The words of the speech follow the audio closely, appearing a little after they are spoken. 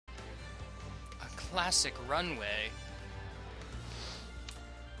classic runway.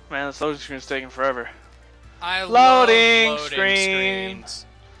 Man, this loading screen's taking forever. I Loading love loading screens.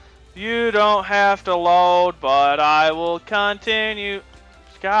 You don't have to load, but I will continue.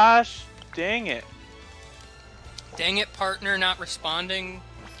 Gosh, dang it. Dang it, partner, not responding.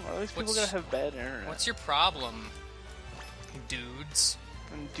 Well, at least people gotta have bad internet. What's your problem, dudes?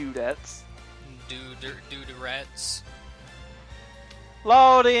 And dudettes. Duderettes.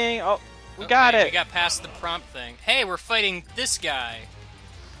 Loading! Oh, we got it! We got past the prompt thing. Hey, we're fighting this guy.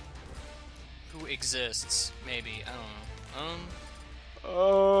 Who exists, maybe. I don't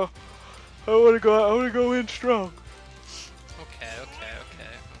know. I wanna go in strong. Okay.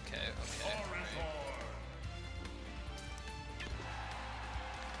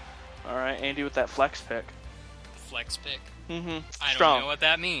 Alright, Andy with that flex pick. Flex pick? Mm-hmm. I Strong. don't know what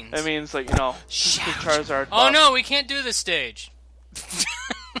that means. That means, like, you know, the Charizard Oh buff. no, we can't do this stage.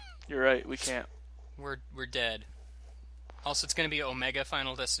 You're right, we can't. We're dead. Also, it's gonna be Omega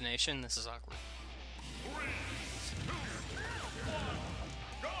Final Destination. This is awkward.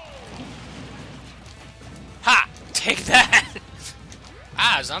 Ha! Take that!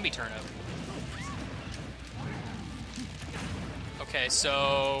 Zombie turnip. Okay,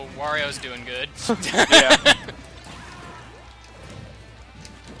 so Wario's doing good. Yeah.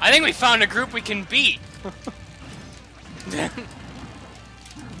 I think we found a group we can beat.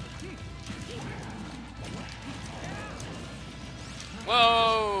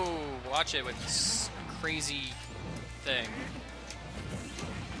 Whoa! Watch it with this crazy thing.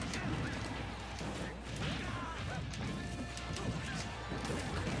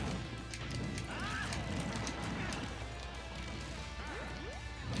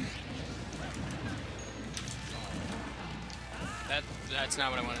 That's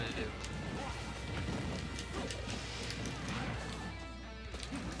not what I wanted to do.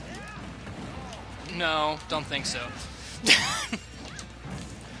 No, don't think so.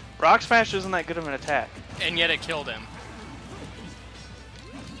 Rock Smash isn't that good of an attack. And yet it killed him.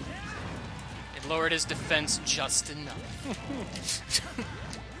 It lowered his defense just enough.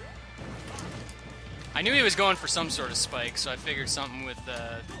 I knew he was going for some sort of spike, so I figured something with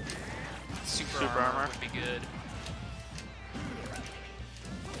super armor would be good.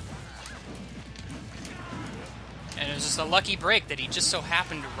 And it was just a lucky break that he just so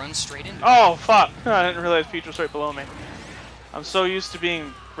happened to run straight into. Oh, fuck! I didn't realize Peach was right below me. I'm so used to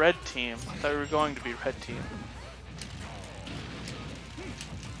being red team. I thought we were going to be red team.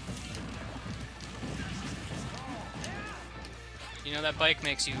 You know, that bike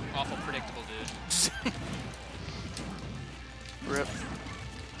makes you awful predictable, dude. Rip.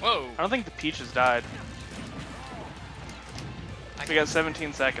 Whoa! I don't think the Peach has died. We got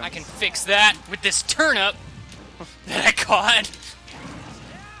 17 seconds. I can fix that with this turnip that I caught.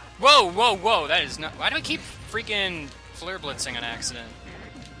 Whoa! That is not. Why do I keep freaking flare blitzing on accident?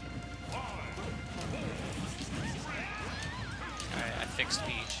 Alright, I fixed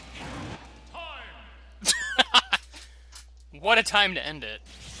Peach. What a time to end it.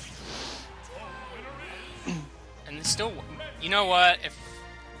 And they still. You know what?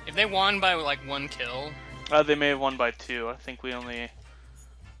 If they won by like 1 kill. They may have won by 2. I think we only.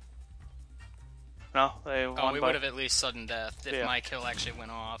 No, they won Oh, we by... would have at least sudden death if my kill actually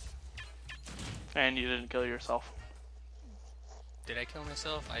went off. And you didn't kill yourself. Did I kill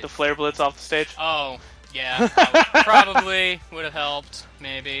myself? The flare blitz off the stage? Oh, yeah. Probably would have helped.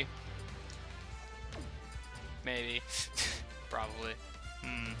 Maybe. Probably.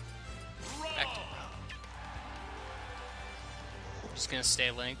 Just gonna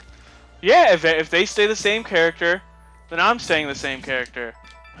stay Link. Yeah, if they stay the same character, then I'm staying the same character.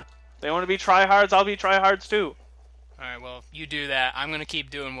 They want to be tryhards, I'll be tryhards too. Alright, well, you do that. I'm gonna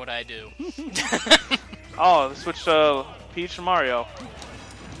keep doing what I do. Oh, switch to Peach and Mario.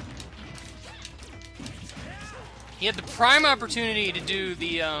 He had the prime opportunity to do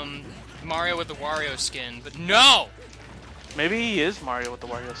the Mario with the Wario skin, but no! Maybe he is Mario with the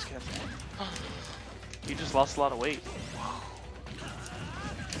Wario skin. He just lost a lot of weight.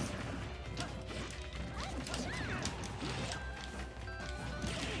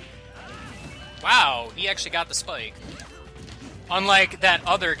 Wow, he actually got the spike. Unlike that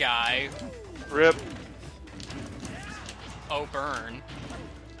other guy. Rip. Oh, burn.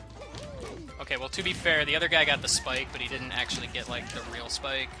 Okay, well, to be fair, the other guy got the spike, but he didn't actually get, like, the real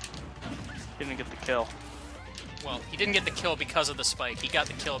spike. He didn't get the kill. Well, he didn't get the kill because of the spike. He got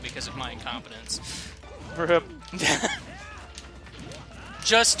the kill because of my incompetence. Rip.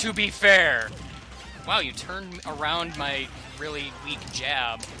 Just to be fair. Wow, you turned around my really weak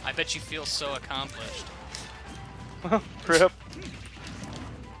jab. I bet you feel so accomplished. Rip.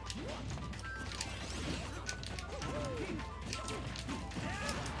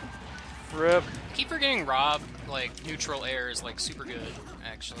 Rip. I keep forgetting Rob, like, neutral air is, like, super good,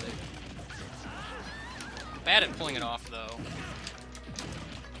 actually. Bad at pulling it off, though.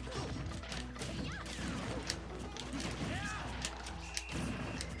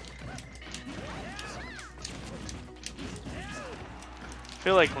 I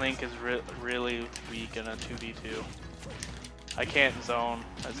feel like Link is really weak in a 2v2. I can't zone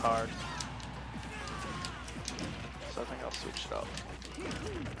as hard. So I think I'll switch it up.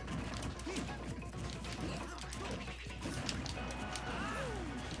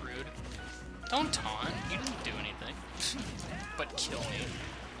 Rude. Don't taunt. You didn't do anything. But kill me.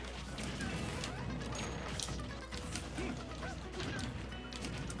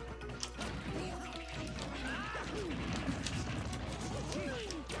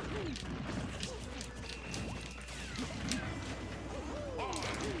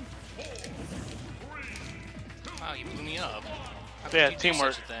 Wow, you blew me up. How could Yeah, you do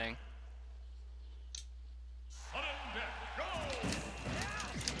teamwork. such a thing?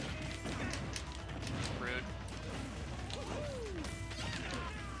 Rude.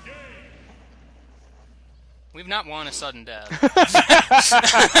 We've not won a sudden death.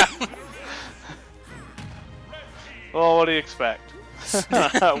 Well, what do you expect?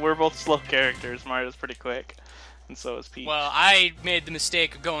 We're both slow characters. Mario's pretty quick, and so is Peach. Well, I made the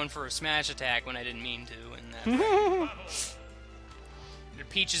mistake of going for a smash attack when I didn't mean to, and that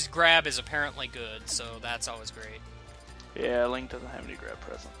Peach's grab is apparently good, so that's always great. Yeah, Link doesn't have any grab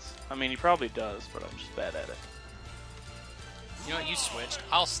presence. I mean, he probably does, but I'm just bad at it. You know what? You switched.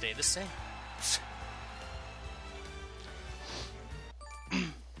 I'll stay the same.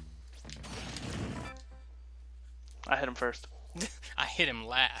 I hit him first. I hit him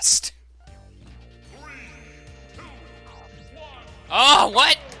last. Oh,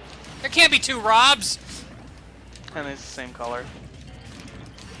 what? There can't be two Robs! And it's the same color.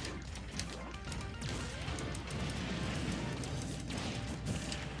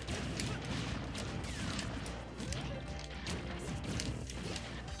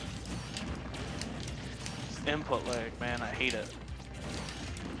 Input lag, man, I hate it.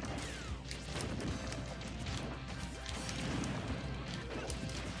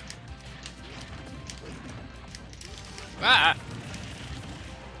 Ah!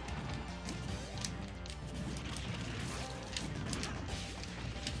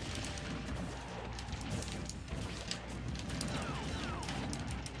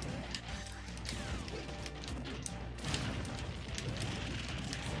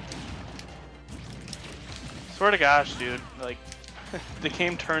 Swear to gosh, dude, like, the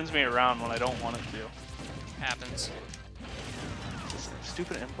game turns me around when I don't want it to. Happens. This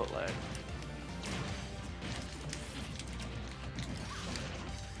stupid input lag.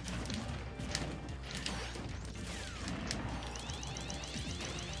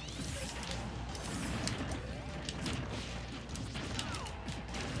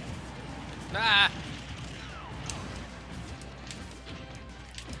 Ah!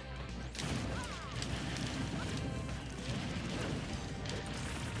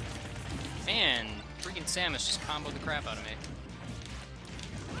 Man, freaking Samus just comboed the crap out of me.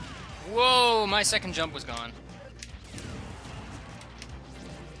 Whoa, my second jump was gone.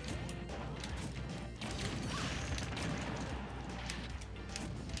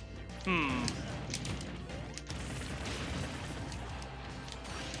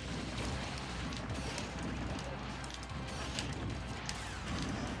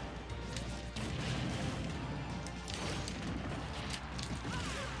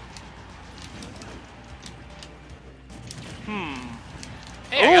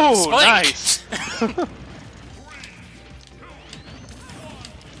 Hey, I got the spike! Nice!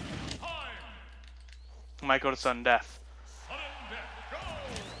 Might go to sudden death.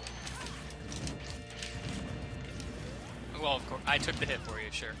 Well, of course, I took the hit for you,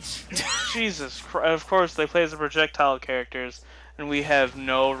 sure. Jesus Christ, of course they play as the projectile characters, and we have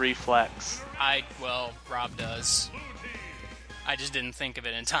no reflex. Well, Rob does. I just didn't think of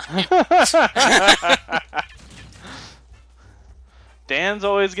it in time. Dan's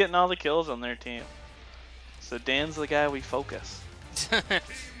always getting all the kills on their team. So Dan's the guy we focus.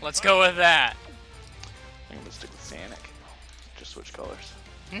 Let's go with that. I'm gonna stick with Sanic. Just switch colors.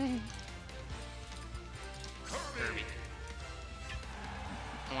 Kirby.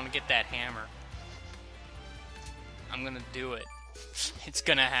 I want to get that hammer. I'm gonna do it. It's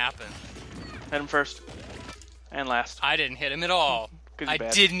gonna happen. Hit him first. And last. I didn't hit him at all. 'Cause I you're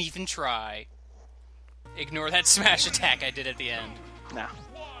bad. didn't even try. Ignore that smash attack I did at the end. Nah.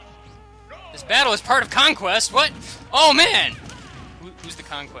 This battle is part of Conquest. What? Oh man! Who's the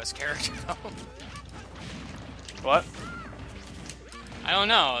Conquest character though? What? I don't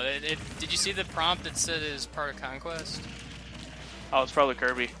know. Did you see the prompt that said it was part of Conquest? Oh, it's probably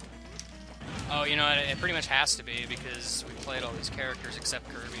Kirby. Oh, you know what? It pretty much has to be because we played all these characters except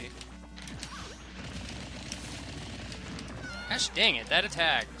Kirby. Gosh dang it, that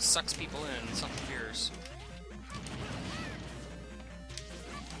attack sucks people in. Something fierce.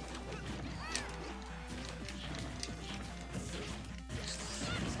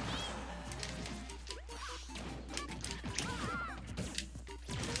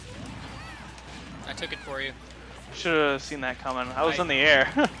 I took it for you. Should have seen that coming. I was in the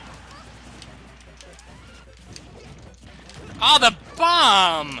air. Oh, the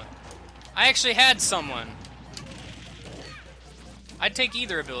bomb! I actually had someone. I'd take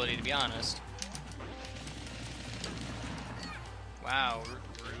either ability, to be honest. Wow,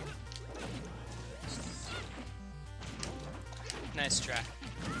 rude. Nice try.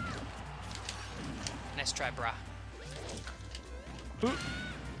 Nice try, brah. Ooh.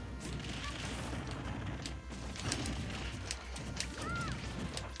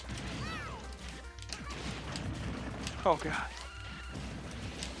 Oh god.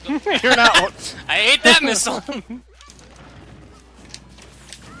 You're not. I ate that missile!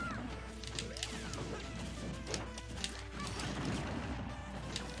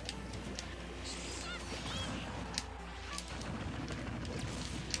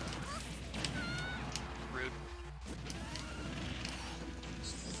 Rude.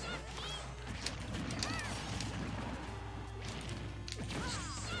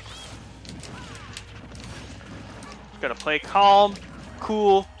 Gotta play calm,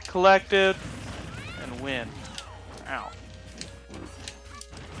 cool, collected, and win. Ow.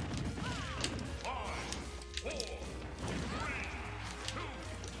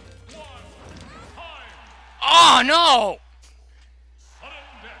 Oh no!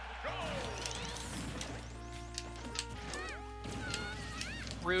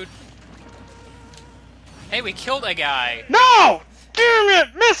 Rude. Hey, we killed a guy. No! Damn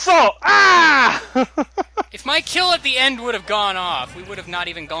it! Missile! Ah! If my kill at the end would have gone off, we would have not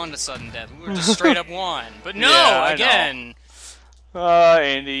even gone to sudden death. We would have just straight up won. But no, Yeah, I again.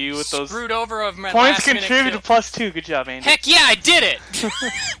 Andy, you with those Screwed over of my points last minute contributed kill. +2. Good job, Andy. Heck yeah, I did it!